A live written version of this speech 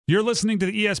You're listening to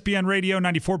the ESPN Radio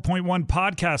 94.1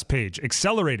 podcast page,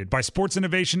 accelerated by Sports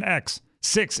Innovation X.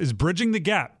 6 is bridging the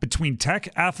gap between tech,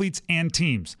 athletes, and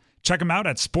teams. Check them out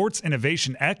at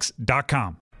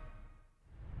sportsinnovationx.com.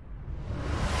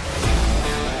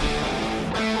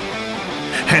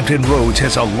 Hampton Roads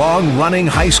has a long-running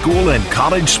high school and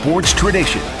college sports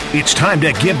tradition. It's time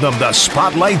to give them the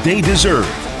spotlight they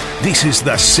deserve. This is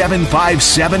the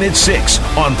 757 at 6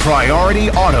 on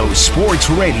Priority Auto Sports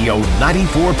Radio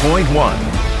 94.1.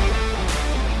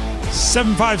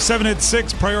 757 at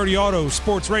 6, Priority Auto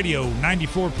Sports Radio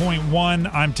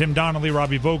 94.1. I'm Tim Donnelly,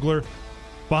 Robbie Vogler.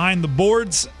 Behind the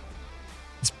boards,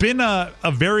 it's been a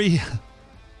very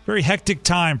hectic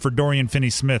time for Dorian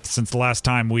Finney-Smith since the last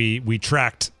time we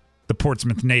tracked the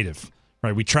Portsmouth native.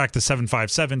 Right, we tracked the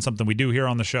 757, something we do here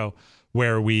on the show,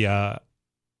 where we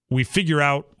figure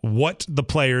out what the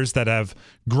players that have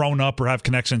grown up or have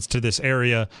connections to this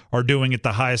area are doing at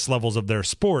the highest levels of their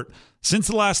sport. Since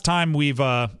the last time we've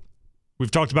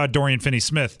talked about Dorian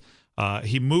Finney-Smith,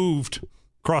 he moved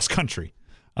cross country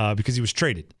because he was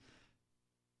traded.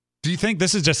 Do you think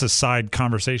this is just a side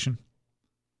conversation?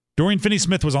 Dorian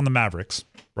Finney-Smith was on the Mavericks,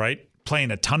 right?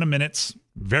 Playing a ton of minutes,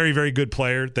 very, very good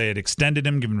player. They had extended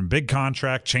him, given him a big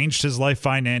contract, changed his life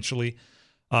financially.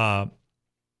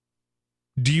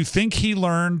 Do you think he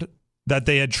learned that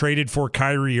they had traded for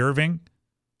Kyrie Irving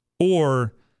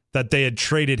or that they had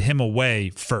traded him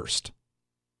away first?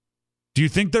 Do you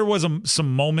think there was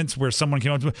some moments where someone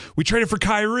came up to him, we traded for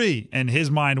Kyrie, and his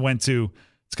mind went to,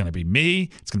 it's going to be me,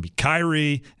 it's going to be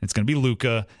Kyrie, and it's going to be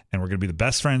Luka, and we're going to be the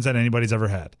best friends that anybody's ever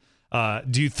had?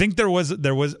 Do you think there was,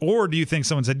 or do you think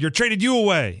someone said, you're traded you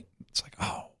away? It's like,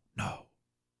 oh, no.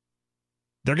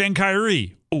 They're getting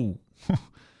Kyrie. Ooh.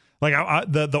 Like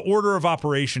the order of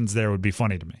operations there would be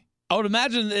funny to me. I would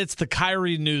imagine it's the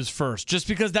Kyrie news first, just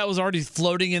because that was already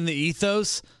floating in the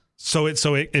ethos. So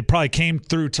it probably came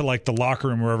through to like the locker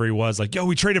room wherever he was, like, yo,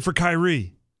 we traded for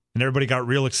Kyrie. And everybody got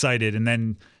real excited. And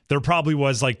then there probably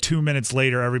was like 2 minutes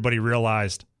later, everybody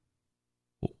realized,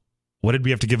 what did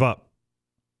we have to give up?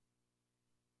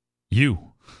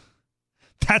 You.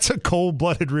 That's a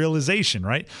cold-blooded realization,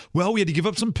 right? Well, we had to give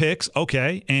up some picks.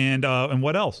 Okay. And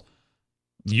what else?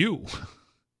 You.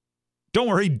 Don't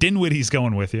worry, Dinwiddie's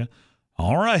going with you.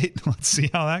 All right, let's see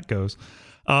how that goes.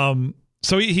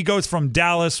 So he goes from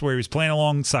Dallas, where he was playing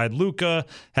alongside Luka,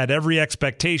 had every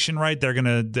expectation, right? They're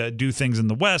going to do things in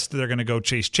the West. They're going to go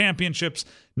chase championships.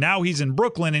 Now he's in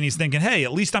Brooklyn, and he's thinking, hey,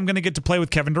 at least I'm going to get to play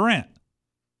with Kevin Durant.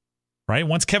 Right?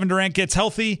 Once Kevin Durant gets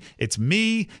healthy, it's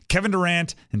me, Kevin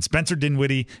Durant, and Spencer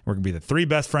Dinwiddie. We're going to be the three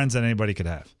best friends that anybody could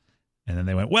have. And then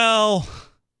they went, well,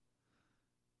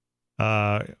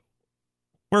 we're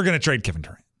going to trade Kevin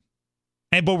Durant.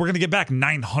 But we're going to get back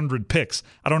 900 picks.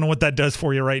 I don't know what that does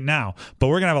for you right now, but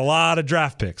we're going to have a lot of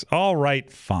draft picks. All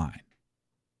right, fine.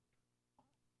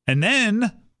 And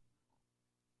then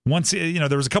once,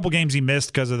 there was a couple games he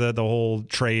missed because of the whole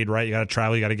trade, right? You got to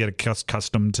travel, you got to get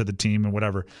accustomed to the team and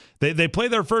whatever. They play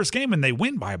their first game and they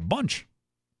win by a bunch.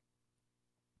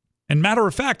 And matter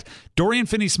of fact, Dorian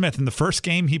Finney-Smith in the first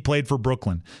game he played for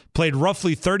Brooklyn played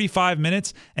roughly 35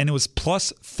 minutes, and it was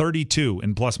plus 32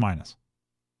 in plus minus.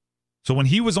 So when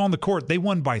he was on the court, they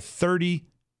won by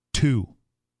 32.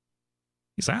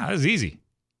 He's like, this is easy.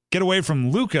 Get away from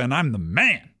Luka, and I'm the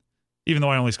man, even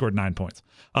though I only scored 9 points.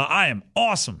 I am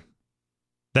awesome.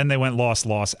 Then they went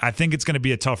loss. I think it's going to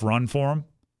be a tough run for him.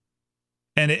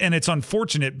 And it's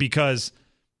unfortunate because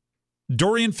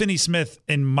Dorian Finney-Smith,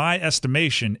 in my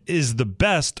estimation, is the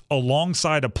best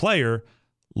alongside a player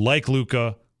like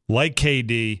Luka, like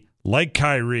KD, like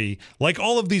Kyrie, like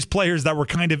all of these players that were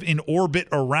kind of in orbit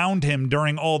around him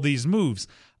during all these moves.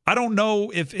 I don't know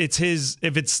if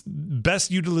it's best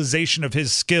utilization of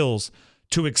his skills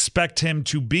to expect him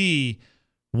to be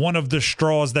one of the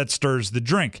straws that stirs the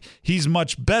drink. He's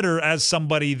much better as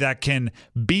somebody that can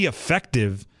be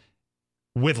effective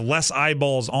with less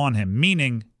eyeballs on him,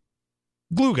 meaning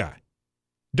glue guy,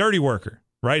 dirty worker,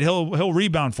 right? He'll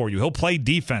rebound for you. He'll play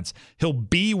defense. He'll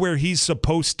be where he's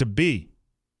supposed to be,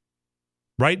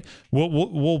 right?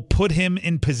 We'll put him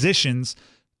in positions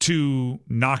to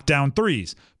knock down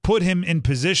threes, put him in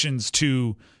positions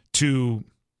to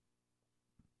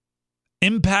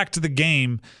impact the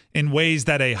game in ways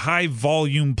that a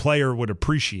high-volume player would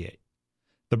appreciate.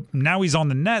 Now he's on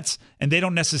the Nets, and they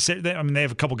don't necessarily – they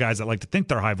have a couple guys that like to think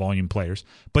they're high-volume players,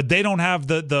 but they don't have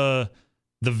the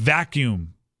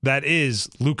vacuum that is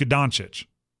Luka Doncic,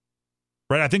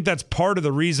 right? I think that's part of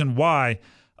the reason why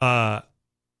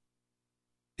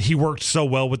he worked so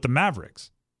well with the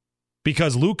Mavericks,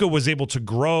 because Luka was able to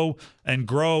grow and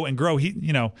grow and grow.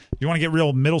 You want to get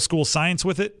real middle school science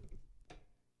with it?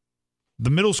 the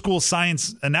middle school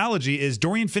science analogy is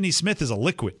Dorian Finney-Smith is a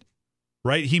liquid,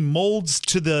 right? He molds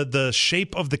to the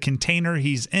shape of the container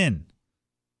he's in.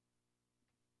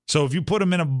 So if you put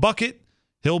him in a bucket,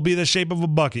 he'll be the shape of a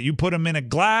bucket. You put him in a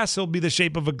glass, he'll be the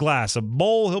shape of a glass. A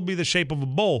bowl, he'll be the shape of a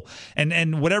bowl.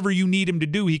 And whatever you need him to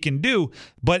do, he can do.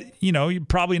 But, you're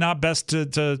probably not best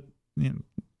to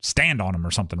stand on him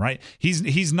or something, right?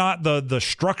 He's not the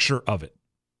structure of it.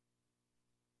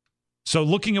 So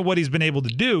looking at what he's been able to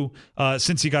do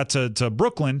since he got to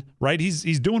Brooklyn, right?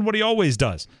 He's doing what he always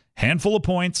does. Handful of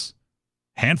points,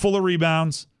 handful of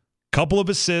rebounds, couple of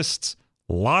assists,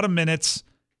 a lot of minutes,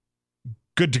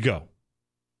 good to go.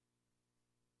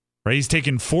 Right? He's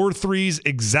taken 4 threes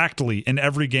exactly in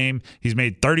every game. He's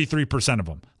made 33% of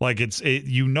them. Like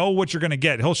you know what you're going to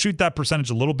get. He'll shoot that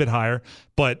percentage a little bit higher,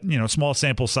 but small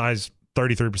sample size,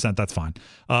 33%, that's fine.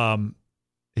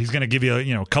 He's going to give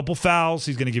you a couple fouls.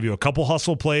 He's going to give you a couple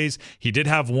hustle plays. He did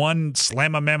have one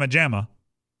slamma mamma jamma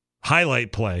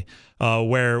highlight play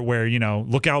where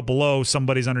look out below,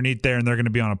 somebody's underneath there and they're going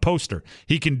to be on a poster.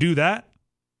 He can do that.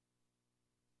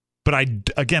 But I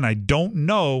don't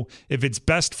know if it's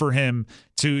best for him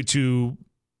to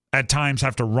at times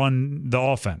have to run the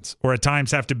offense or at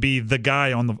times have to be the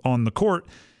guy on the court.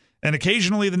 And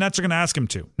occasionally the Nets are going to ask him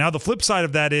to. Now, the flip side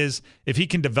of that is if he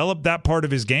can develop that part of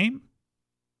his game,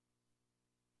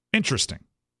 interesting,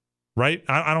 right?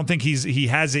 I don't think he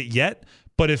has it yet.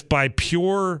 But if by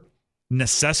pure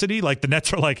necessity, like the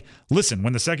Nets are like, listen,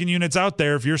 when the second unit's out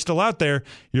there, if you're still out there,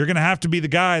 you're going to have to be the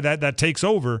guy that takes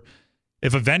over.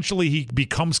 If eventually he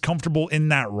becomes comfortable in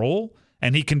that role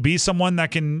and he can be someone that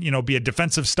can, be a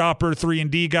defensive stopper,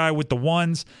 3-and-D guy with the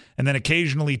ones, and then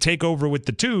occasionally take over with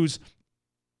the twos,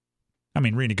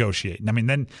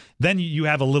 renegotiate. Then you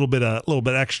have a little bit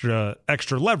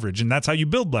extra leverage, and that's how you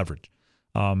build leverage.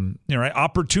 Right?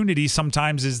 Opportunity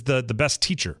sometimes is the best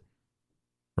teacher.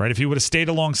 Right? If he would have stayed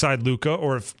alongside Luka,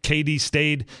 or if KD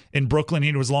stayed in Brooklyn,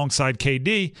 he was alongside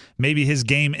KD, maybe his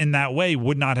game in that way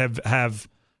would not have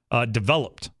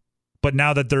developed. But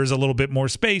now that there's a little bit more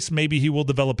space, maybe he will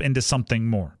develop into something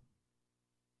more.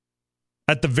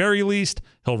 At the very least,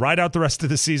 he'll ride out the rest of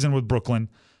the season with Brooklyn.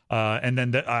 And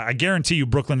then I guarantee you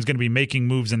Brooklyn's going to be making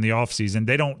moves in the offseason.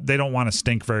 They don't want to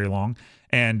stink very long.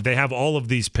 And they have all of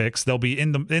these picks. They'll be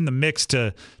in the mix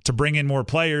to bring in more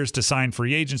players, to sign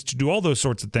free agents, to do all those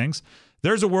sorts of things.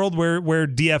 There's a world where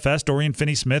DFS, Dorian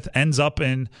Finney-Smith, ends up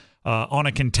on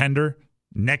a contender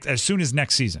as soon as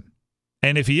next season.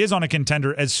 And if he is on a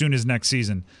contender as soon as next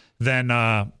season, then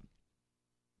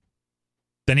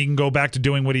he can go back to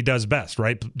doing what he does best,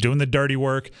 right? Doing the dirty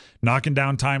work, knocking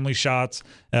down timely shots,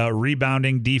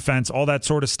 rebounding, defense, all that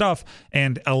sort of stuff,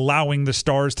 and allowing the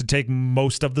stars to take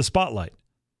most of the spotlight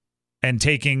and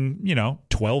taking,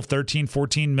 12, 13,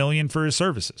 14 million for his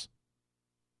services.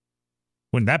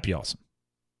 Wouldn't that be awesome?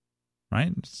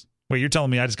 Right? Wait, you're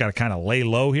telling me I just got to kind of lay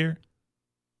low here?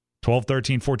 12,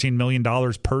 13, 14 million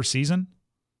dollars per season?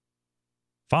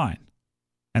 Fine.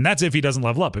 And that's if he doesn't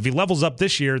level up. If he levels up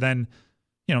this year, then,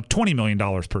 $20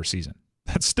 million per season.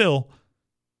 That's still,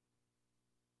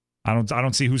 I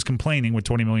don't see who's complaining with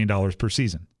 $20 million per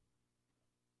season.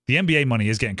 The NBA money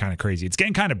is getting kind of crazy. It's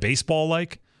getting kind of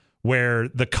baseball-like, where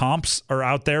the comps are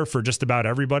out there for just about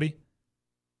everybody.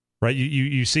 Right?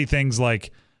 You see things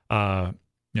like,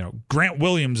 Grant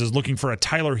Williams is looking for a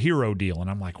Tyler Hero deal. And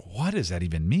I'm like, what does that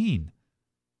even mean?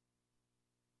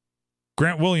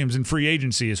 Grant Williams in free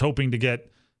agency is hoping to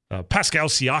get Pascal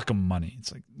Siakam money.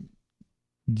 It's like,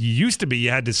 used to be you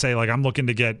had to say, like, I'm looking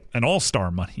to get an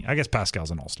all-star money. I guess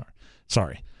Pascal's an all-star.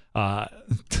 Sorry.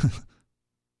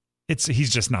 He's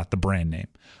just not the brand name.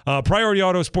 Priority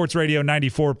Auto Sports Radio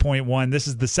 94.1. This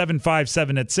is the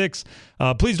 757 at 6.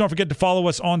 Please don't forget to follow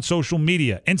us on social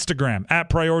media. Instagram at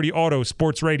Priority Auto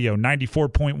Sports Radio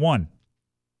 94.1.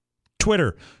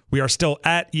 Twitter, we are still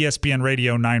at ESPN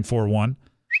Radio 941,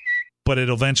 but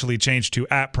it'll eventually change to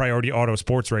at Priority Auto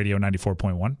Sports Radio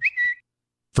 94.1.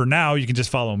 For now, you can just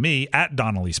follow me at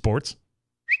Donnelly Sports.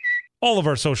 All of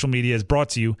our social media is brought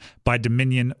to you by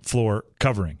Dominion Floor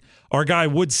Covering. Our guy,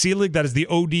 Wood Selig, that is the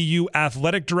ODU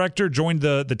athletic director, joined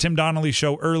the Tim Donnelly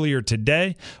Show earlier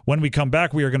today. When we come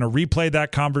back, we are going to replay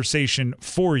that conversation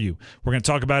for you. We're going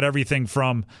to talk about everything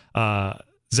from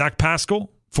Zach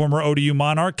Pascal, former ODU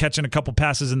Monarch, catching a couple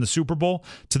passes in the Super Bowl,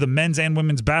 to the men's and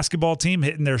women's basketball team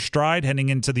hitting their stride, heading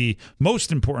into the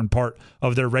most important part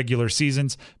of their regular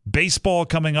seasons. Baseball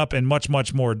coming up and much,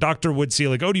 much more. Dr. Wood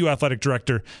Selig, ODU athletic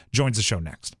director, joins the show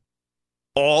next.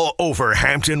 All over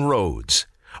Hampton Roads.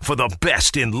 For the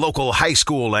best in local high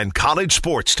school and college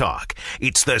sports talk,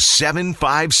 it's the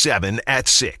 757 at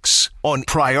 6 on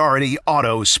Priority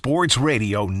Auto Sports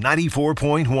Radio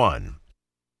 94.1.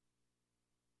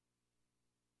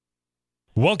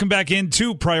 Welcome back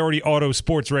into Priority Auto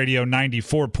Sports Radio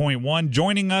 94.1.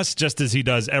 Joining us, just as he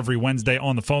does every Wednesday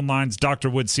on the phone lines, Dr.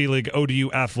 Wood Selig,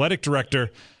 ODU Athletic Director.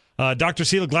 Dr.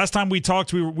 Selig, last time we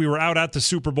talked, we were out at the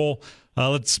Super Bowl.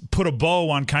 Let's put a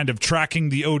bow on kind of tracking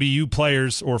the ODU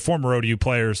players or former ODU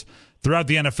players throughout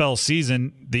the NFL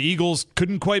season. The Eagles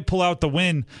couldn't quite pull out the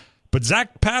win, but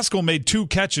Zach Pascal made 2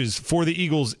 catches for the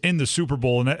Eagles in the Super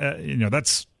Bowl, and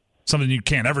that's something you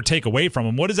can't ever take away from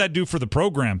him. What does that do for the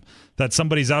program that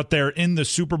somebody's out there in the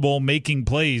Super Bowl making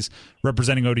plays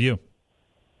representing ODU?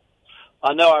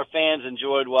 I know our fans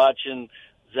enjoyed watching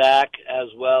Zach as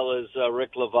well as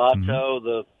Rick Lovato,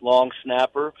 the long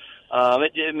snapper.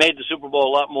 It made the Super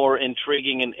Bowl a lot more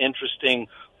intriguing and interesting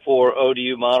for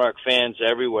ODU Monarch fans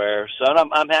everywhere. So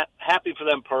I'm happy for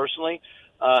them personally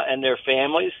and their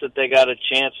families that they got a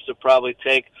chance to probably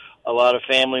take a lot of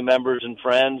family members and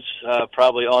friends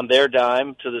probably on their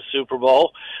dime to the Super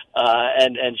Bowl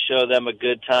and show them a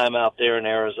good time out there in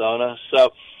Arizona. So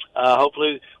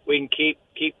hopefully we can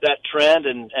keep that trend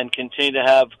and continue to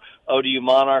have ODU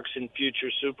Monarchs in future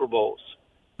Super Bowls.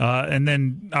 And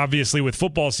then, obviously, with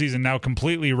football season now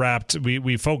completely wrapped,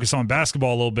 we focus on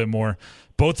basketball a little bit more.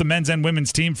 Both the men's and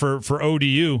women's team for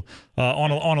ODU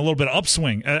on a little bit of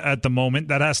upswing at the moment.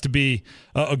 That has to be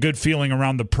a good feeling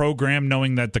around the program,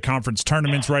 knowing that the conference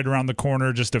tournament's right around the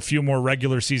corner, just a few more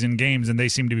regular season games, and they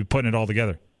seem to be putting it all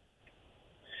together.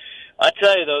 I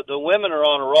tell you, the women are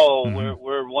on a roll. Mm-hmm.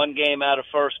 We're 1 game out of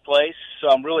first place, so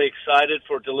I'm really excited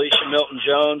for Delisha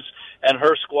Milton-Jones and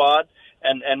her squad.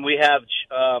 And we have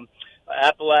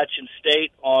Appalachian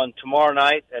State on tomorrow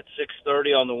night at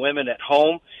 6:30 on the women at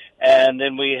home. And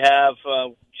then we have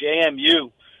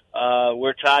JMU.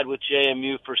 We're tied with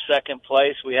JMU for second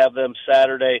place. We have them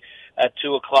Saturday at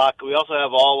 2 o'clock. We also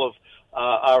have all of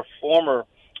our former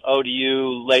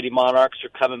ODU Lady Monarchs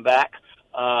are coming back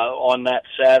on that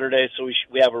Saturday. So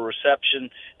we have a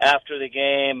reception after the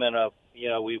game, and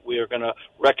we are going to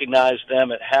recognize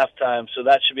them at halftime. So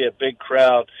that should be a big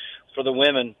crowd for the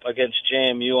women against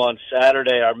JMU on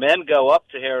Saturday. Our men go up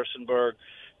to Harrisonburg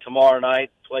tomorrow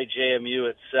night, play JMU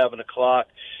at 7 o'clock,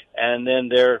 and then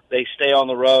they stay on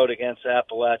the road against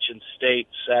Appalachian State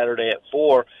Saturday at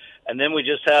 4. And then we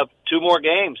just have 2 more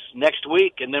games next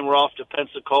week, and then we're off to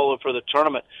Pensacola for the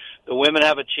tournament. The women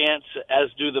have a chance, as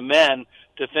do the men,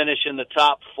 to finish in the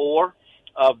top 4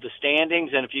 of the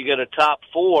standings, and if you get a top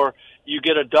 4, you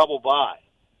get a double bye.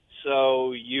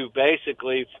 So you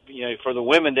basically, for the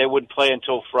women, they wouldn't play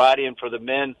until Friday, and for the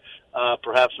men,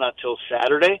 perhaps not till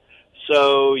Saturday.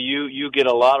 So you get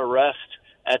a lot of rest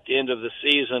at the end of the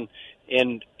season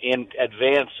in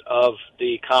advance of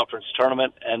the conference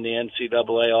tournament and the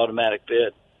NCAA automatic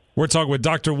bid. We're talking with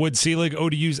Dr. Wood Selig,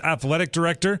 ODU's athletic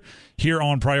director, here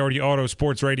on Priority Auto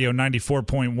Sports Radio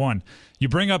 94.1. You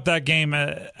bring up that game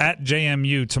at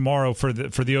JMU tomorrow for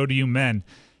the ODU men.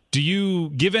 Do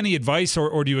you give any advice,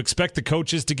 or do you expect the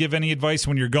coaches to give any advice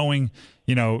when you're going,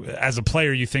 as a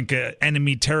player, you think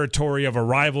enemy territory of a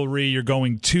rivalry, you're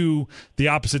going to the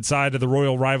opposite side of the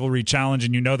Royal Rivalry Challenge,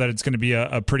 and you know that it's going to be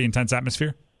a pretty intense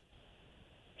atmosphere?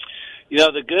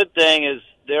 The good thing is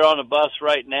they're on a bus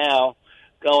right now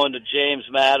going to James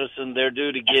Madison. They're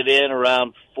due to get in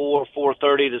around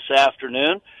 4:30 this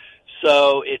afternoon.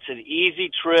 So it's an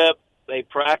easy trip. They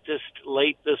practiced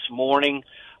late this morning.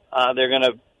 They're going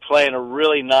to play in a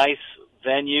really nice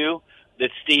venue that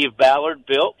Steve Ballard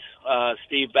built.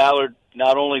 Steve Ballard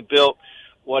not only built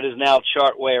what is now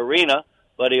Chartway Arena,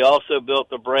 but he also built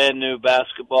the brand new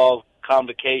basketball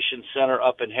convocation center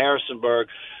up in Harrisonburg.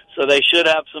 So they should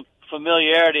have some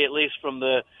familiarity, at least from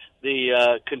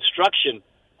the construction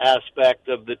aspect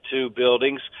of the 2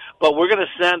 buildings. But we're going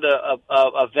to send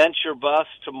a venture bus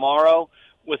tomorrow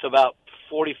with about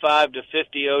 45 to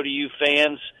 50 ODU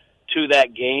fans to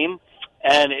that game.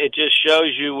 And it just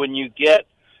shows you when you get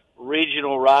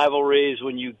regional rivalries,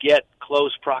 when you get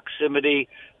close proximity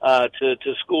to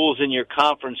schools in your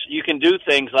conference, you can do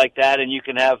things like that, and you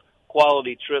can have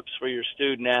quality trips for your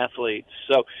student athletes.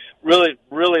 So really,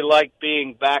 really like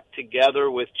being back together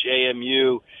with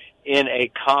JMU in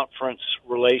a conference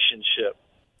relationship.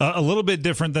 A little bit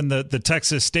different than the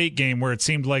Texas State game, where it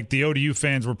seemed like the ODU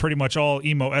fans were pretty much all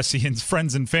Emo Essian's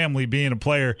friends and family, being a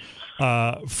player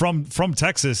from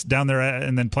Texas down there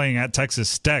and then playing at Texas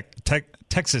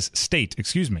State.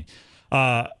 Excuse me.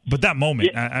 But that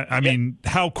moment, I mean,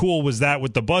 how cool was that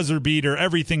with the buzzer beater,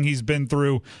 everything he's been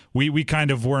through? We kind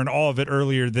of were in awe of it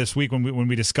earlier this week when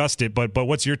we discussed it. But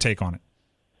what's your take on it?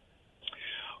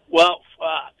 Well,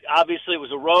 obviously it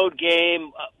was a road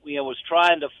game. Was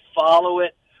trying to follow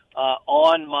it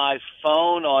on my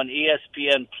phone on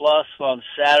ESPN Plus on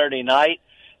Saturday night,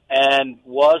 and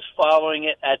was following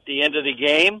it at the end of the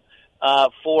game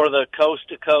for the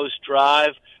coast-to-coast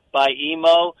drive by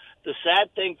Emo. The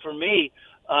sad thing for me,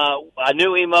 I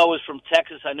knew Emo was from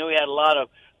Texas. I knew he had a lot of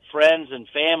friends and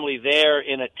family there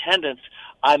in attendance.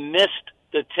 I missed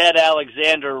the Ted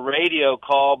Alexander radio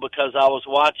call because I was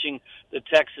watching the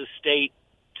Texas State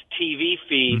TV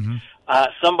feed. Mm-hmm.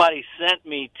 Somebody sent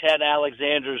me Ted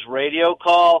Alexander's radio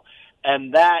call,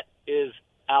 and that is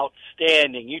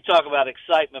outstanding. You talk about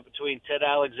excitement between Ted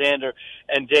Alexander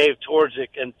and Dave Twardzik,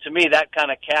 and to me that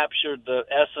kind of captured the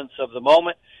essence of the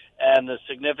moment and the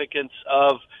significance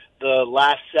of the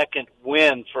last-second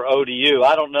win for ODU.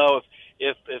 I don't know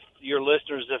if your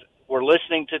listeners were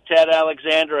listening to Ted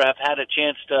Alexander have had a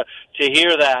chance to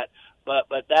hear that, but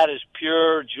that is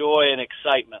pure joy and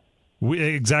excitement.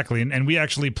 Exactly, and we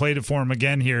actually played it for him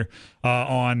again here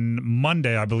on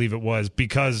Monday, I believe it was,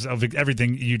 because of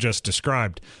everything you just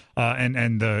described,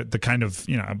 and the kind of,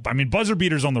 I mean, buzzer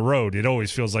beaters on the road. It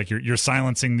always feels like you're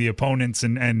silencing the opponents,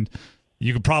 and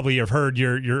you could probably have heard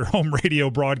your home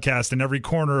radio broadcast in every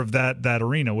corner of that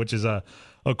arena, which is a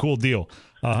cool deal.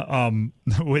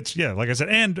 Which, yeah, like I said,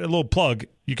 and a little plug,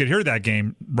 you could hear that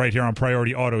game right here on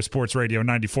Priority Auto Sports Radio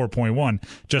 94.1,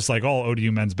 just like all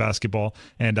ODU men's basketball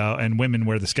and women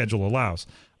where the schedule allows.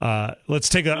 Let's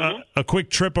take a quick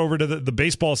trip over to the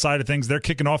baseball side of things. They're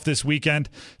kicking off this weekend,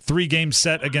 3-game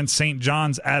set against St.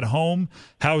 John's at home.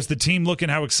 How's the team looking?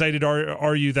 How excited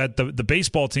are you that the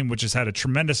baseball team, which has had a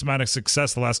tremendous amount of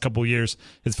success the last couple of years,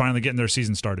 is finally getting their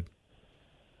season started?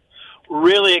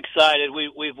 Really excited.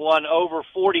 We've won over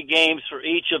 40 games for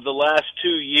each of the last 2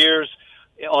 years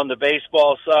on the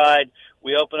baseball side.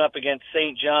 We open up against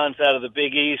St. John's out of the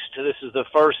Big East. This is the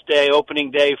first day,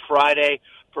 opening day, Friday,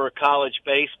 for college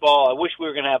baseball. I wish we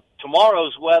were going to have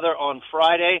tomorrow's weather on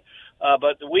Friday,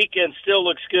 but the weekend still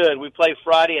looks good. We play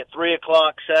Friday at 3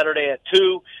 o'clock, Saturday at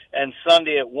 2, and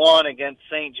Sunday at 1 against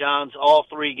St. John's, all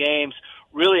 3 games.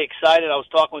 Really excited. I was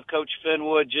talking with Coach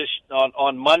Finwood just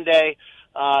on Monday.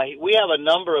 We have a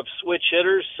number of switch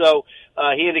hitters, so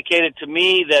he indicated to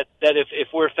me that if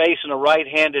we're facing a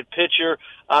right-handed pitcher,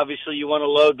 obviously you want to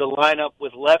load the lineup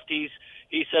with lefties.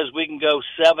 He says we can go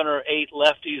 7 or 8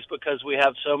 lefties because we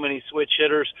have so many switch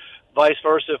hitters. Vice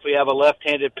versa, if we have a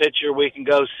left-handed pitcher, we can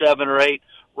go 7 or 8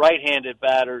 right-handed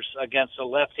batters against a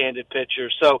left-handed pitcher.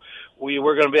 So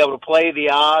we're going to be able to play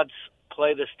the odds,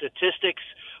 play the statistics.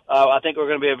 I think we're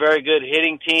going to be a very good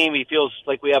hitting team. He feels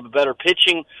like we have a better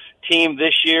pitching team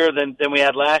this year than we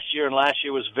had last year, and last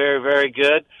year was very, very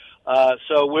good.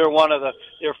 So we're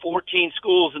there are 14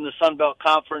 schools in the Sun Belt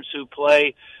Conference who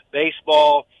play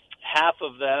baseball. Half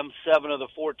of them, 7 of the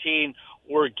 14,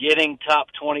 were getting top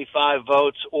 25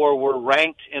 votes or were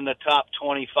ranked in the top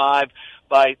 25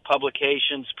 by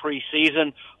publications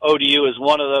preseason. ODU is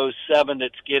one of those 7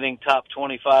 that's getting top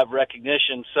 25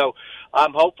 recognition. So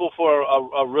I'm hopeful for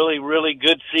a really, really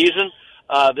good season.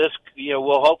 This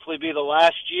will hopefully be the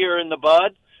last year in the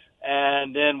bud,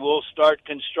 and then we'll start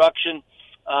construction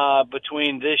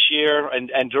between this year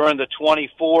and during the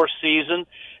 24 season,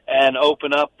 and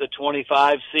open up the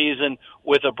 25 season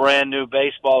with a brand new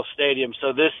baseball stadium.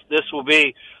 So this will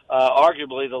be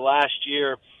arguably the last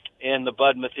year in the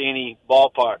Bud Metheny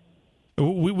ballpark.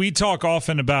 We talk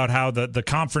often about how the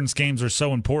conference games are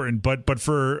so important, but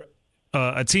for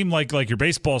a team like your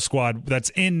baseball squad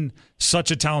that's in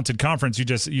such a talented conference, you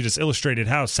just illustrated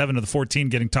how 7 of the 14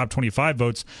 getting top 25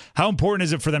 votes. How important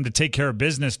is it for them to take care of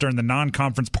business during the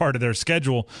non-conference part of their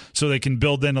schedule so they can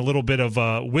build in a little bit of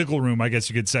wiggle room, I guess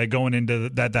you could say, going into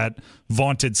that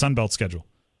vaunted Sun Belt schedule?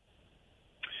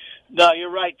 No,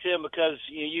 you're right, Tim, because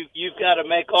you've got to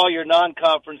make all your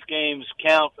non-conference games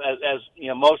count as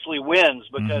mostly wins,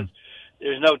 because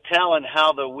there's no telling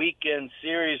how the weekend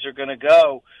series are going to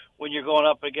go when you're going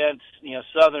up against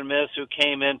Southern Miss, who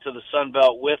came into the Sun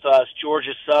Belt with us.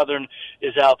 Georgia Southern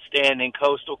is outstanding.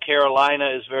 Coastal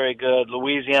Carolina is very good.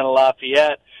 Louisiana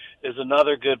Lafayette is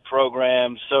another good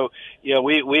program. So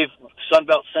we've Sun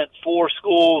Belt sent 4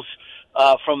 schools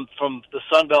from the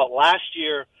Sun Belt last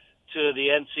year to the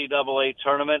NCAA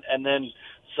tournament, and then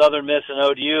Southern Miss and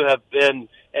ODU have been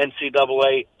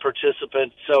NCAA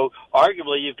participants. So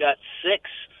arguably you've got 6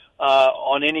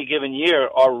 on any given year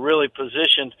are really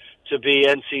positioned to be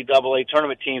NCAA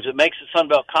tournament teams. It makes the Sun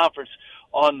Belt Conference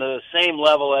on the same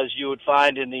level as you would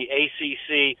find in the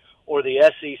ACC or the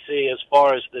SEC as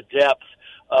far as the depth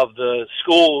of the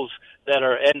schools that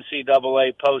are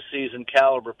NCAA postseason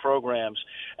caliber programs.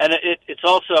 And it's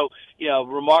also,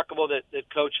 remarkable that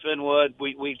Coach Finwood,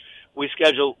 we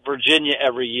schedule Virginia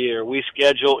every year. We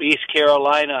schedule East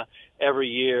Carolina every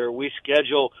year. We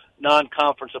schedule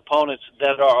non-conference opponents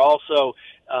that are also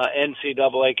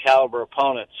NCAA caliber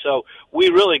opponents. So we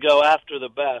really go after the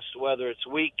best, whether it's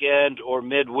weekend or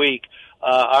midweek.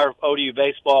 Our ODU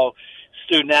baseball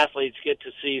student athletes get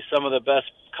to see some of the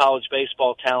best college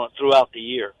baseball talent throughout the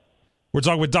year. We're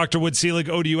talking with Dr. Wood Selig,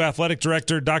 ODU Athletic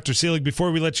Director. Dr. Selig,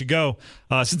 before we let you go,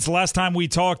 since the last time we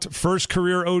talked, first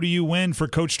career ODU win for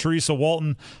Coach Teresa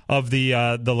Walton of the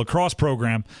lacrosse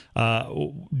program.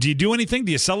 Do you do anything?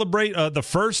 Do you celebrate the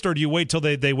first, or do you wait till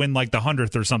they win like the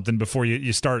 100th or something before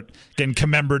you start getting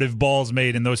commemorative balls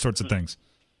made and those sorts of things?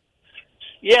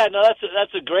 Yeah, no,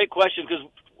 that's a great question, because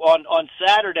on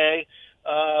Saturday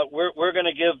we're going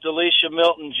to give Delisha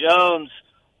Milton-Jones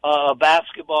a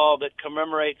basketball that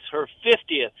commemorates her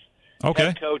 50th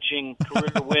head coaching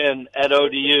career win at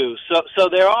ODU. So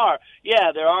there are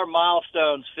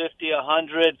milestones, 50,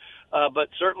 100, but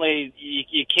certainly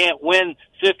you can't win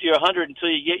 50 or 100 until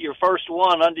you get your first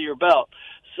one under your belt.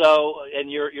 So,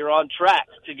 and you're on track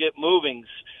to get moving.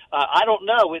 I don't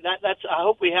know. I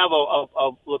hope we have a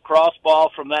lacrosse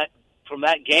ball from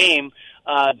that game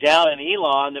down in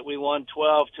Elon that we won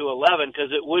 12-11,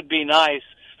 because it would be nice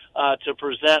to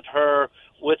present her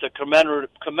with a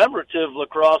commemorative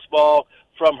lacrosse ball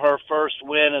from her first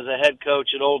win as a head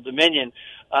coach at Old Dominion.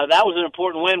 That was an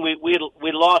important win.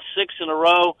 We lost 6 in a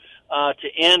row to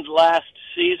end last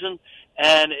season,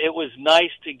 and it was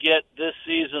nice to get this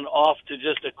season off to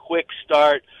just a quick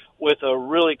start with a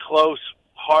really close,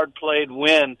 hard-played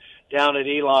win down at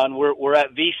Elon. We're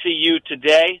at VCU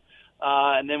today,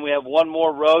 and then we have one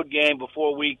more road game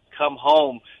before we come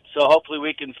home. So hopefully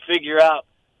we can figure out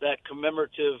that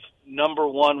commemorative number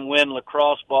 1 win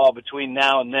lacrosse ball between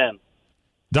now and then.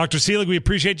 Dr. Selig, we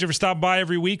appreciate you for stopping by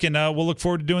every week, and we'll look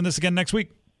forward to doing this again next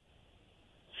week.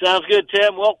 Sounds good,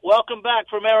 Tim. Well, welcome back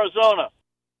from Arizona.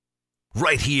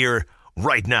 Right here,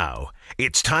 right now.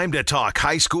 It's time to talk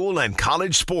high school and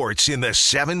college sports in the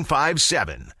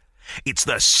 757. It's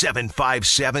the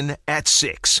 757 at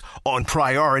 6 on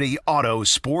Priority Auto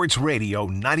Sports Radio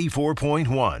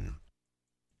 94.1.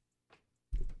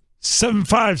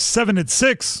 757 at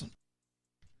 6.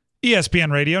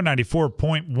 ESPN Radio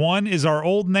 94.1 is our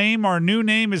old name. Our new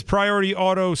name is Priority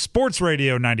Auto Sports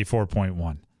Radio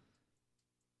 94.1.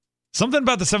 Something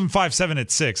about the 757 at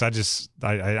 6.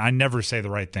 I never say the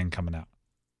right thing coming out.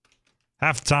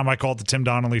 Half the time I call it the Tim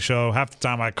Donnelly Show. Half the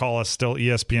time I call us still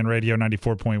ESPN Radio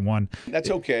 94.1.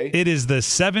 That's okay. It is the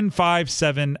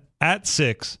 757 at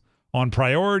 6 on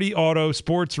Priority Auto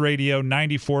Sports Radio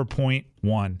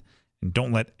 94.1. And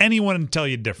don't let anyone tell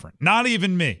you different. Not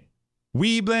even me.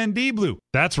 We blend D-Blue.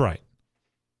 That's right.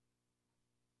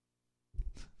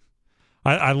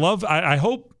 I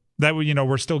hope that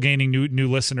we're still gaining new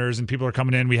listeners and people are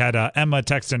coming in. We had Emma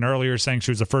text in earlier saying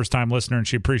she was a first-time listener and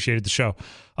she appreciated the show.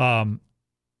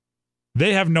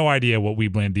 They have no idea what We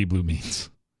Blend D-Blue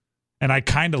means. And I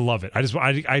kind of love it. I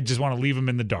just want to leave them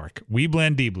in the dark. We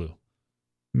Blend D-Blue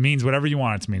means whatever you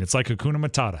want it to mean. It's like Hakuna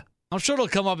Matata. I'm sure it'll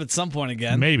come up at some point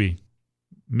again. Maybe.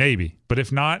 But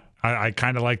if not, I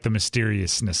kind of like the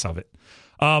mysteriousness of it.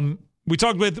 We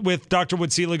talked with Dr.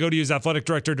 Wood Selig, ODU's athletic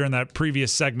director, during that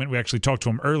previous segment. We actually talked to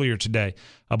him earlier today,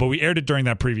 but we aired it during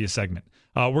that previous segment.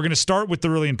 We're going to start with the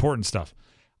really important stuff.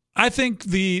 I think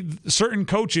the certain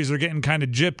coaches are getting kind of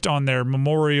gypped on their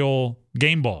memorial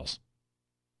game balls.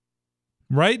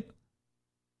 Right?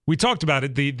 We talked about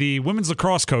it. The women's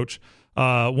lacrosse coach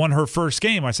won her first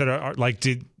game. I said, are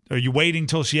you waiting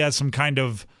till she has some kind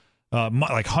of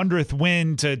 100th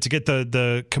win to get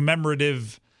the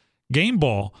commemorative game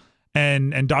ball?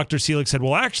 And Dr. Selig said,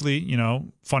 well, actually,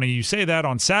 funny you say that.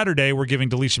 On Saturday, we're giving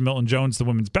Delisha Milton-Jones, the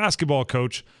women's basketball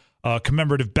coach,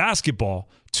 commemorative basketball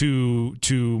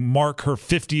to mark her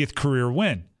 50th career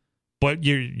win. But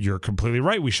you're completely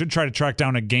right. We should try to track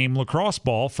down a game lacrosse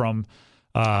ball from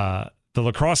the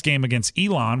lacrosse game against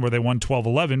Elon, where they won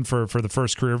 12-11 for the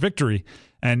first career victory,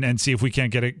 and see if we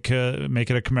can't make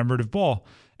it a commemorative ball.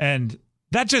 And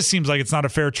that just seems like it's not a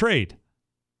fair trade.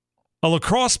 A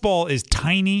lacrosse ball is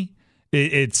tiny.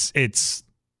 It's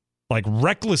like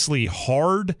recklessly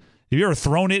hard. Have you ever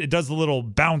thrown it? It does the little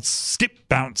bounce, skip,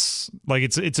 bounce. Like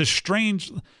it's a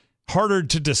strange, harder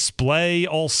to display,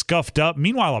 all scuffed up.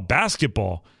 Meanwhile, a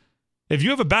basketball, if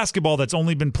you have a basketball that's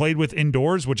only been played with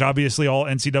indoors, which obviously all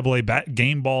NCAA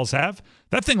game balls have,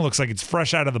 that thing looks like it's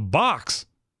fresh out of the box.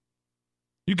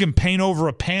 You can paint over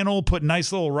a panel, put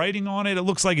nice little writing on it. It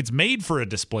looks like it's made for a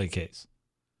display case.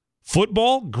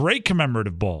 Football, great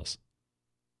commemorative balls.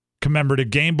 Commemorative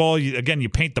game ball, you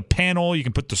paint the panel. You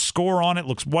can put the score on it. It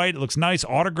looks white. It looks nice,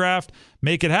 autographed.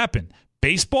 Make it happen.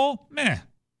 Baseball, meh.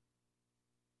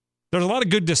 There's a lot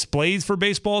of good displays for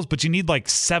baseballs, but you need like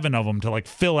 7 of them to like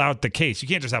fill out the case. You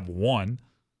can't just have one.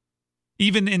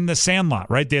 Even in the Sandlot,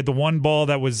 right? They had the one ball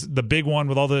that was the big one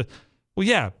with all the. Well,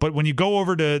 yeah, but when you go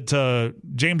over to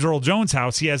James Earl Jones'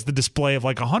 house, he has the display of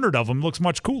like 100 of them. It looks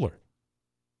much cooler.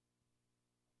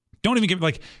 Don't even give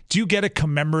do you get a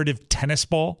commemorative tennis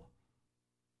ball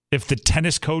if the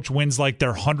tennis coach wins like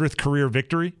their 100th career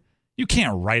victory? You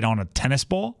can't write on a tennis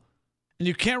ball. And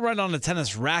you can't write on a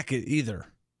tennis racket either.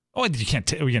 Oh, you can't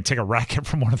take a racket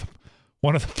from one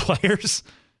of the players.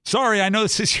 Sorry, I know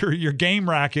this is your game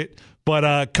racket,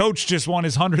 but coach just won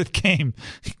his 100th game.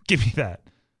 Give me that.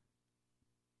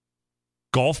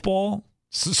 Golf ball.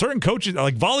 Certain coaches,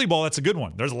 like volleyball, that's a good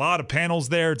one. There's a lot of panels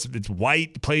there. It's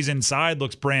white, plays inside,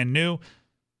 looks brand new.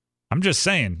 I'm just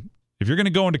saying, if you're going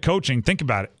to go into coaching, think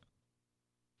about it.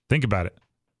 Think about it.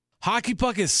 Hockey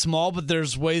puck is small, but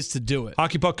there's ways to do it.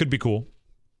 Hockey puck could be cool.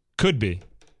 Could be.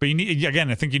 But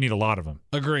I think you need a lot of them.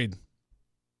 Agreed.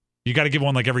 You got to give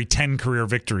one like every 10 career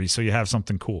victories so you have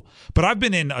something cool. But I've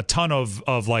been in a ton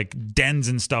of like dens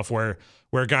and stuff where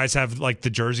guys have like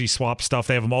the jersey swap stuff.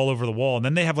 They have them all over the wall. And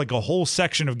then they have like a whole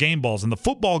section of game balls. And the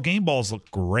football game balls look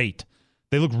great.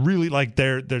 They look really like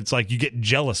it's like you get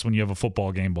jealous when you have a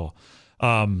football game ball.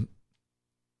 I'm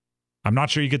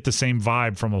not sure you get the same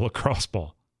vibe from a lacrosse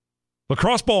ball.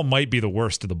 Lacrosse ball might be the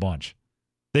worst of the bunch.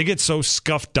 They get so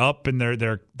scuffed up and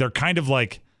they're kind of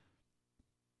like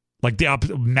the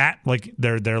opposite, matte, like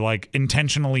they're like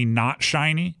intentionally not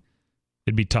shiny.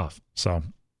 It'd be tough. So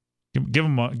give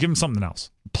them something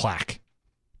else. Plaque.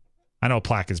 I know a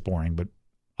plaque is boring, but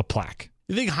a plaque.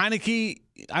 You think Heineke?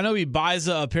 I know he buys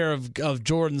a pair of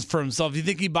Jordans for himself. You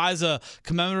think he buys a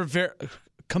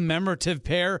commemorative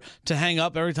pair to hang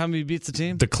up every time he beats the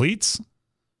team? The cleats,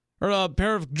 or a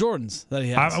pair of Jordans that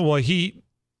he has.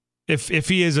 If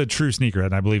he is a true sneakerhead,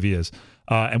 and I believe he is.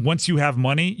 And once you have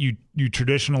money, you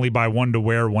traditionally buy one to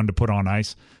wear, one to put on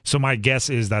ice. So my guess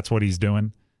is that's what he's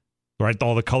doing, right?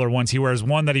 All the color ones. He wears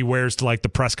one that he wears to like the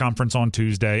press conference on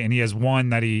Tuesday, and he has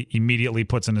one that he immediately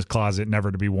puts in his closet, never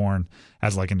to be worn,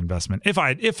 as like an investment. If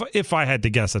I had to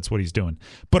guess, that's what he's doing.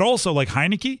 But also like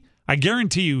Heineke, I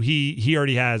guarantee you he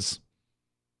already has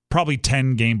probably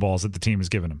 10 game balls that the team has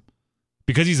given him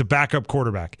because he's a backup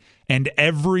quarterback. And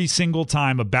every single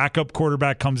time a backup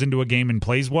quarterback comes into a game and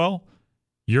plays well,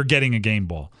 you're getting a game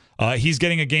ball. He's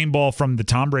getting a game ball from the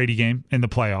Tom Brady game in the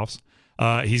playoffs.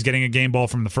 He's getting a game ball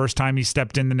from the first time he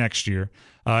stepped in the next year.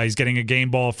 He's getting a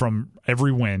game ball from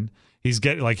every win. He's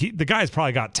getting the guy's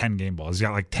probably got 10 game balls. He's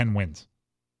got like 10 wins.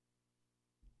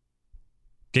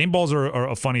 Game balls are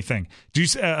a funny thing. Do you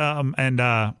sorry,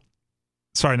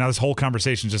 now this whole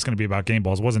conversation is just going to be about game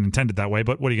balls. It wasn't intended that way,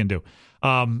 but what are you going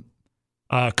to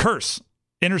do? Curse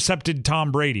intercepted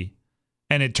Tom Brady.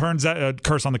 And it turns out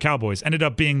curse on the Cowboys ended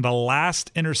up being the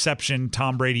last interception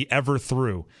Tom Brady ever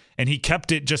threw. And he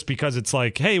kept it just because it's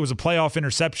like, hey, it was a playoff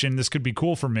interception. This could be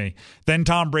cool for me. Then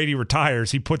Tom Brady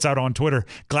retires. He puts out on Twitter,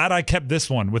 glad I kept this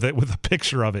one with a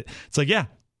picture of it. It's like, yeah,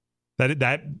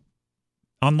 that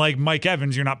unlike Mike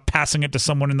Evans, you're not passing it to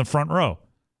someone in the front row.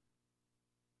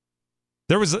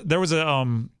 There was a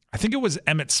I think it was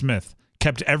Emmitt Smith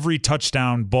kept every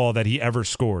touchdown ball that he ever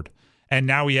scored. And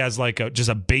now he has like just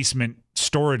a basement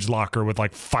storage locker with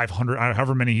like 500,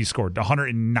 however many he scored,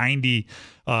 190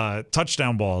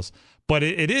 touchdown balls. But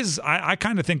it is, I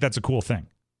kind of think that's a cool thing,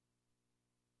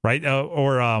 right?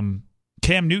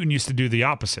 Cam Newton used to do the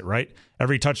opposite, right?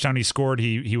 Every touchdown he scored,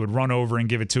 he would run over and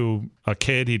give it to a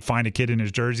kid. He'd find a kid in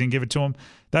his jersey and give it to him.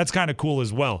 That's kind of cool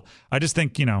as well. I just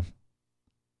think, you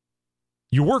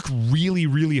work really,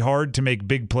 really hard to make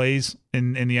big plays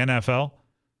in the NFL.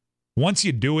 Once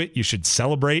you do it, you should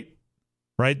celebrate,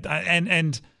 right?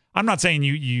 And I'm not saying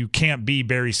you can't be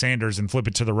Barry Sanders and flip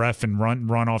it to the ref and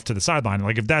run off to the sideline.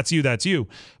 Like if that's you, that's you.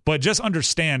 But just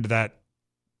understand that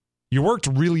you worked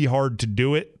really hard to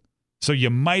do it, so you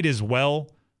might as well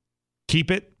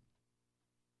keep it.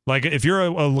 Like if you're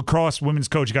a lacrosse women's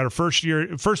coach, you got a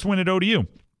first win at ODU.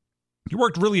 You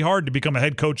worked really hard to become a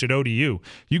head coach at ODU.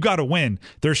 You got to win.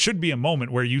 There should be a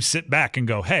moment where you sit back and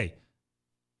go, hey,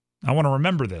 I want to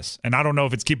remember this. And I don't know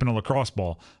if it's keeping a lacrosse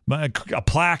ball. A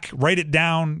plaque, write it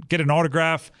down, get an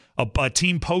autograph, a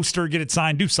team poster, get it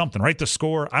signed, do something, write the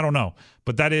score. I don't know.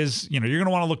 But that is, you're going to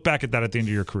want to look back at that at the end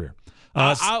of your career.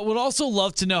 I would also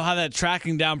love to know how that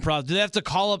tracking down process, do they have to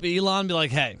call up Elon and be like,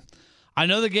 hey, I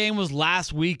know the game was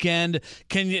last weekend.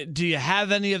 Do you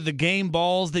have any of the game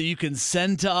balls that you can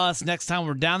send to us next time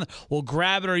we're down there? We'll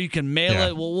grab it or you can mail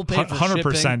it. We'll pay for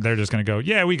 100%. Shipping. They're just going to go,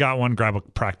 yeah, we got one. Grab a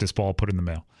practice ball, put it in the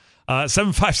mail.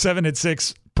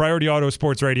 757-6, Priority Auto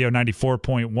Sports Radio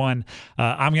 94.1.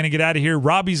 I'm going to get out of here.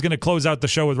 Robbie's going to close out the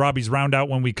show with Robbie's Roundout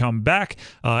when we come back.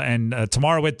 And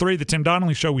tomorrow at 3, the Tim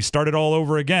Donnelly Show, we start it all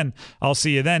over again. I'll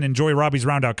see you then. Enjoy Robbie's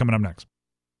Roundout coming up next.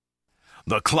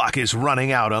 The clock is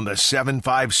running out on the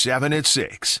 757 at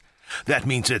 6. That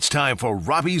means it's time for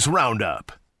Robbie's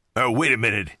Roundup. Wait a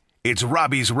minute. It's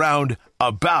Robbie's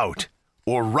Roundabout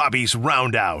or Robbie's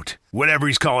Roundout. Whatever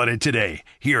he's calling it today.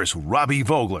 Here's Robbie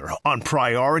Vogler on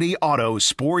Priority Auto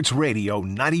Sports Radio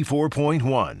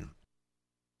 94.1.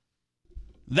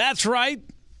 That's right.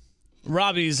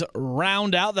 Robbie's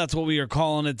Roundout. That's what we are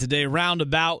calling it today.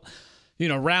 Roundabout,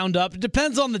 roundup. It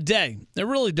depends on the day. It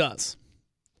really does.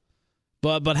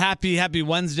 But happy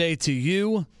Wednesday to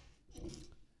you.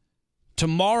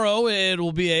 Tomorrow it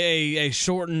will be a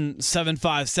shortened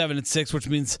 757 at 6, which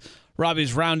means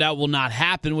Robbie's Roundout will not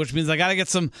happen, which means I got to get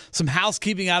some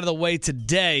housekeeping out of the way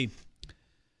today.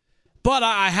 But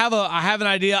I have an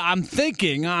idea. I'm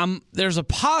thinking there's a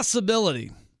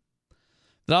possibility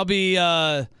that I'll be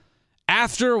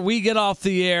after we get off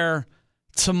the air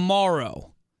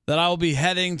tomorrow, that I will be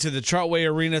heading to the Chartway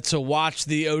Arena to watch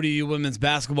the ODU women's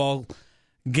basketball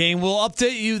game. We'll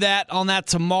update you on that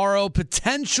tomorrow.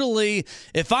 Potentially,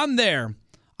 if I'm there,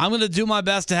 I'm going to do my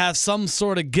best to have some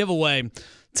sort of giveaway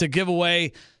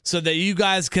so that you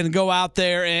guys can go out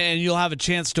there and you'll have a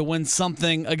chance to win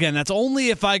something. Again, that's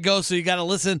only if I go, so you got to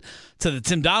listen to the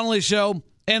Tim Donnelly Show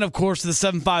and, of course, the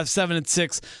 757 at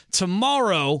 6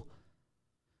 tomorrow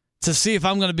to see if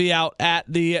I'm going to be out at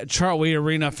the Chartway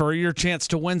Arena for your chance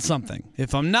to win something.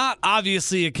 If I'm not,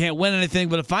 obviously you can't win anything,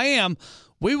 but if I am,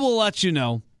 we will let you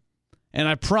know, and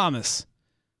I promise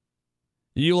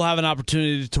you will have an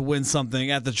opportunity to win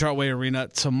something at the Chartway Arena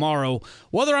tomorrow.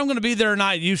 Whether I'm going to be there or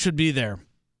not, you should be there.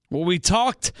 Well, we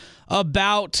talked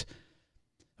about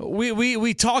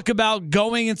we talk about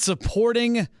going and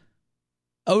supporting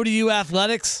ODU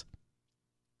athletics.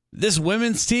 This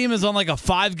women's team is on like a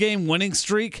 5-game winning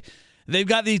streak. They've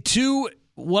got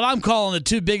what I'm calling the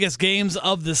 2 biggest games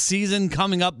of the season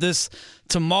coming up this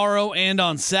tomorrow and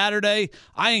on Saturday.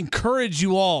 I encourage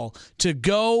you all to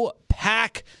go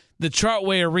pack the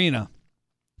Chartway Arena.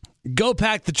 Go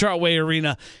pack the Chartway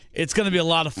Arena. It's going to be a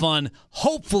lot of fun.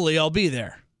 Hopefully I'll be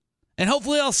there. And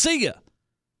hopefully I'll see you.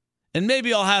 And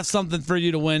maybe I'll have something for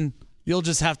you to win. You'll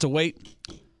just have to wait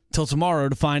till tomorrow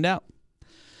to find out.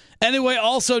 Anyway,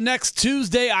 also next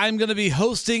Tuesday, I'm going to be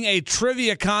hosting a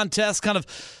trivia contest, kind of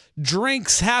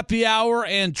drinks, happy hour,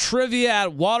 and trivia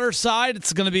at Waterside.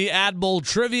 It's going to be Ad Bowl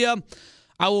Trivia.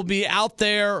 I will be out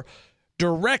there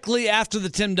directly after the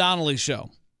Tim Donnelly Show.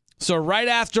 So right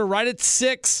at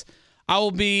 6, I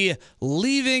will be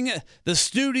leaving the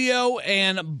studio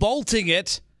and bolting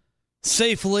it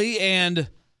safely and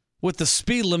with the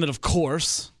speed limit, of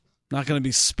course. Not going to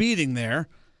be speeding there.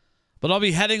 But I'll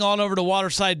be heading on over to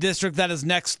Waterside District. That is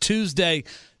next Tuesday,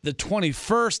 the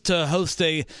 21st, to host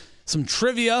some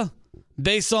trivia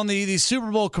based on the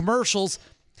Super Bowl commercials.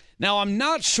 Now, I'm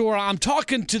not sure. I'm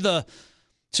talking to the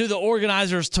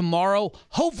organizers tomorrow.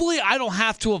 Hopefully, I don't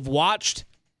have to have watched,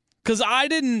 because I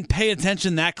didn't pay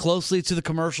attention that closely to the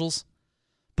commercials.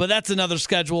 But that's another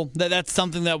schedule. That's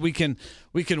something that we can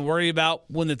worry about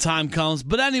when the time comes.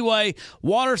 But anyway,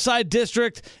 Waterside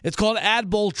District, it's called Ad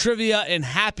Bowl Trivia and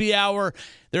Happy Hour.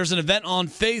 There's an event on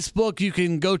Facebook. You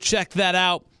can go check that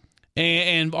out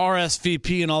and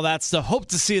RSVP and all that stuff. Hope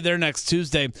to see you there next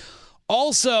Tuesday.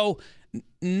 Also,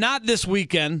 not this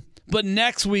weekend, but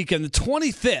next weekend, the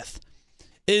 25th,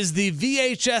 is the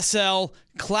VHSL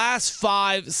Class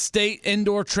 5 State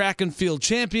Indoor Track and Field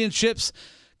Championships.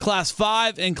 Class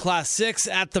 5 and Class 6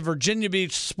 at the Virginia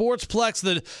Beach Sportsplex,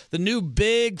 the new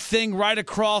big thing right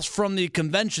across from the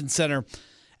convention center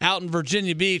out in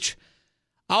Virginia Beach.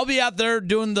 I'll be out there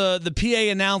doing the PA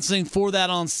announcing for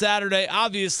that on Saturday.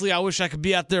 Obviously, I wish I could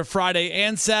be out there Friday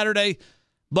and Saturday,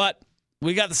 but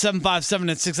we got the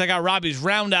 757 at 6. I got Robbie's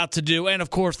Roundout to do, and,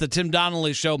 of course, the Tim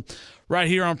Donnelly Show right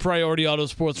here on Priority Auto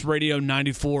Sports Radio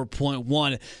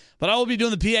 94.1. But I will be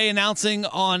doing the PA announcing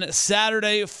on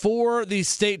Saturday for the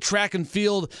State Track and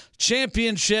Field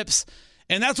Championships.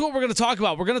 And that's what we're going to talk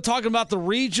about. We're going to talk about the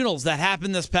regionals that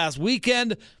happened this past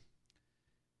weekend.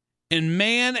 And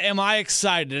man, am I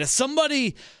excited. As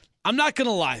somebody, I'm not going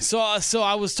to lie. So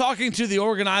I was talking to the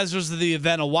organizers of the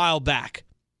event a while back.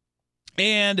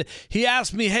 And he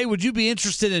asked me, hey, would you be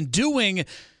interested in doing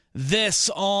this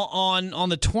on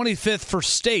the 25th for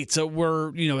states?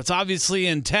 It's obviously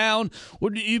in town.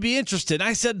 Would you be interested? And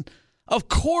I said, of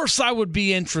course I would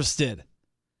be interested.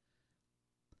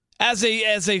 As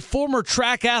a former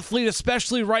track athlete,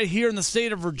 especially right here in the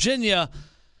state of Virginia,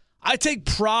 I take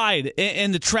pride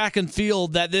in the track and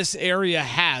field that this area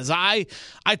has. I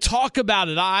talk about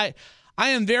it. I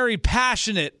am very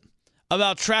passionate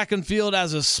about track and field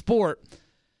as a sport.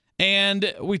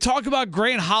 And we talk about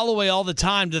Grant Holloway all the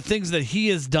time, the things that he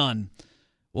has done.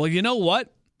 Well, you know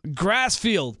what? Grass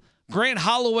field, Grant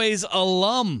Holloway's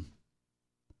alum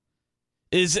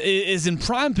is in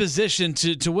prime position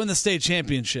to win the state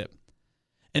championship.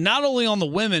 And not only on the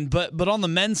women, but on the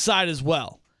men's side as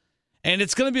well. And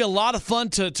it's going to be a lot of fun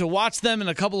to watch them in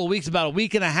a couple of weeks, about a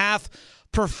week and a half,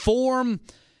 perform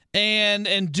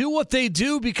and do what they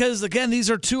do because, again, these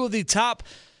are two of the top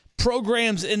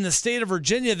programs in the state of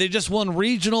Virginia. They just won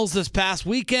regionals this past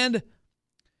weekend.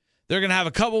 They're going to have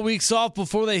a couple weeks off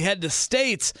before they head to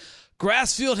states.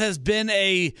 Grassfield has been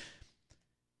a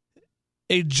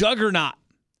juggernaut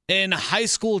in high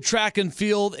school track and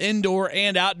field, indoor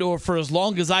and outdoor, for as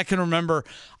long as I can remember.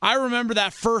 I remember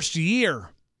that first year,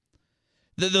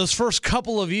 those first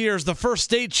couple of years, the first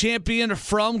state champion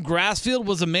from Grassfield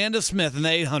was Amanda Smith in the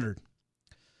 800.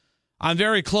 I'm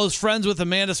very close friends with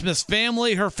Amanda Smith's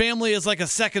family. Her family is like a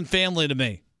second family to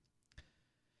me.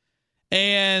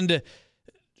 And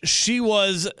she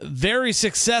was very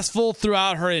successful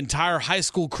throughout her entire high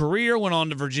school career, went on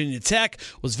to Virginia Tech,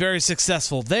 was very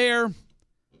successful there.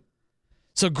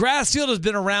 So Grassfield has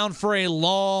been around for a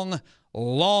long,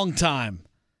 long time.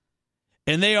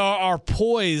 And they are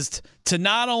poised to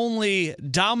not only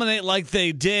dominate like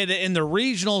they did in the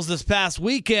regionals this past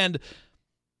weekend,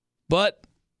 but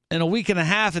in a week and a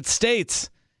half at states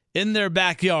in their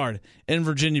backyard in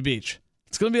Virginia Beach.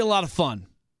 It's going to be a lot of fun.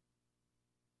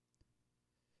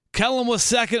 Kellum was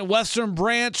second, Western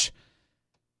Branch.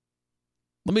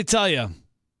 Let me tell you,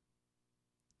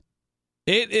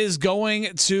 it is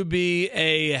going to be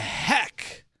a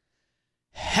heck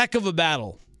of a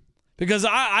battle. Because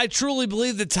I truly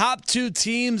believe the top two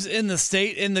teams in the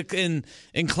state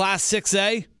in Class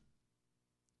 6A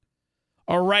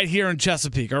are right here in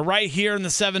Chesapeake, are right here in the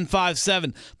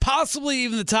 757, possibly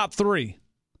even the top three.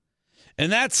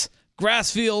 And that's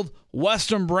Grassfield,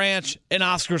 Western Branch, and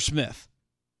Oscar Smith.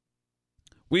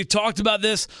 We've talked about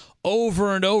this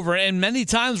over and over, and many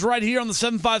times right here on the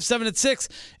 757 at 6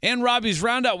 and Robbie's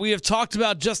Roundout, we have talked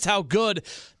about just how good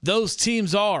those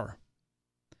teams are.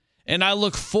 And I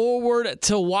look forward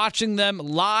to watching them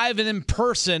live and in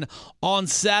person on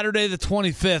Saturday the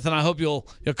 25th, and I hope you'll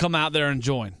come out there and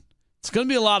join. It's going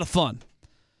to be a lot of fun.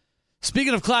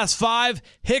 Speaking of Class 5,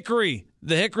 Hickory.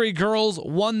 The Hickory girls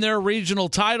won their regional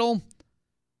title.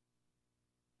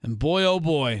 And boy, oh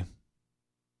boy.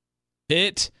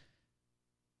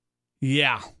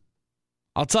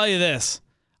 I'll tell you this.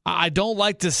 I don't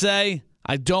like to say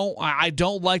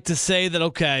that,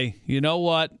 okay, you know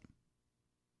what?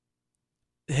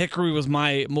 Hickory was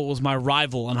my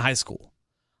rival in high school.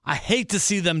 I hate to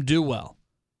see them do well.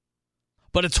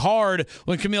 But it's hard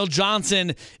when Camille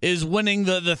Johnson is winning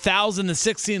the 1,000, the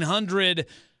 1,600,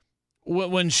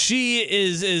 when she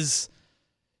is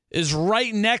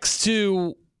right next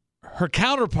to her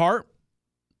counterpart,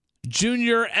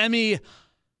 junior Emmy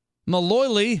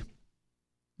Malloy,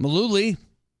 who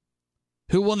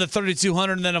won the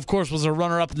 3,200 and then, of course, was a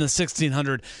runner-up in the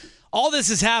 1,600. All this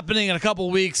is happening in a couple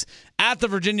weeks at the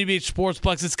Virginia Beach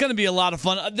Sportsplex. It's going to be a lot of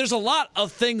fun. There's a lot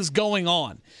of things going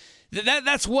on.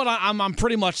 That's what I'm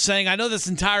pretty much saying. I know this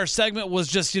entire segment was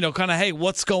just, kind of, hey,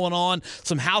 what's going on?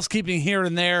 Some housekeeping here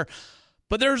and there.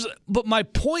 But my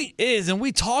point is, and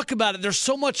we talk about it, there's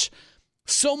so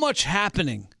much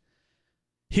happening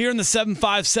here in the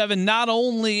 757, not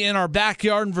only in our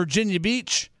backyard in Virginia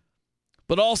Beach,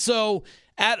 but also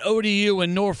at ODU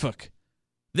in Norfolk.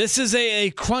 This is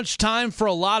a crunch time for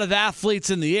a lot of athletes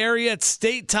in the area. It's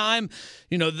state time.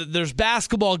 There's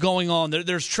basketball going on.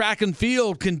 There's track and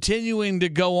field continuing to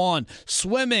go on.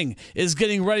 Swimming is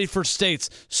getting ready for states.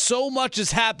 So much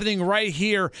is happening right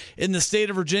here in the state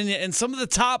of Virginia. And some of the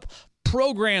top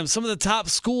programs, some of the top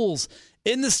schools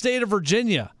in the state of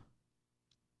Virginia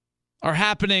are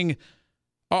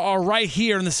right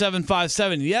here in the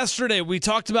 757. Yesterday, we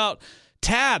talked about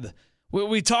TAB.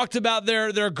 We talked about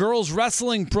their girls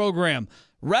wrestling program.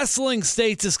 Wrestling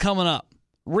states is coming up.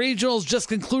 Regionals just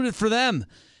concluded for them.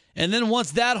 And then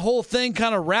once that whole thing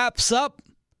kind of wraps up,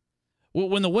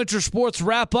 when the winter sports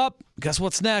wrap up, guess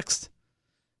what's next?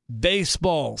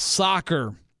 Baseball,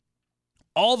 soccer,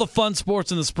 all the fun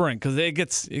sports in the spring because it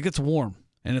gets warm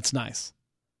and it's nice.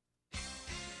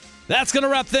 That's going to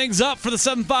wrap things up for the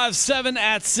 757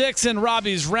 at 6 and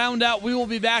Robbie's Roundout. We will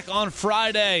be back on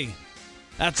Friday.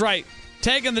 That's right.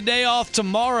 Taking the day off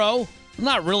tomorrow.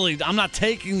 Not really. I'm not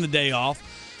taking the day off.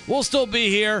 We'll still be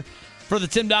here for the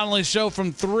Tim Donnelly Show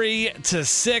from 3 to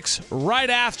 6. Right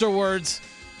afterwards,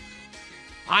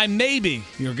 you're going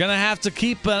to have to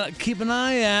keep an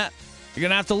eye at. You're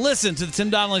going to have to listen to the Tim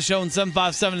Donnelly Show in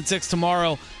 757 and 6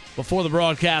 tomorrow before the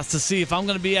broadcast to see if I'm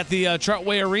going to be at the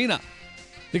Chartway Arena.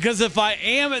 Because if I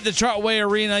am at the Chartway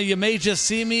Arena, you may just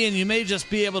see me and you may just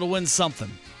be able to win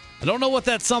something. I don't know what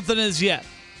that something is yet,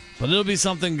 but it'll be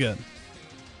something good.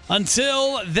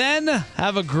 Until then,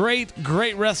 have a great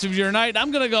rest of your night.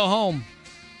 I'm going to go home.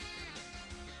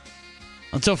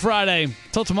 Until Friday.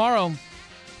 Until tomorrow.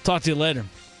 Talk to you later.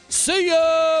 See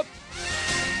ya!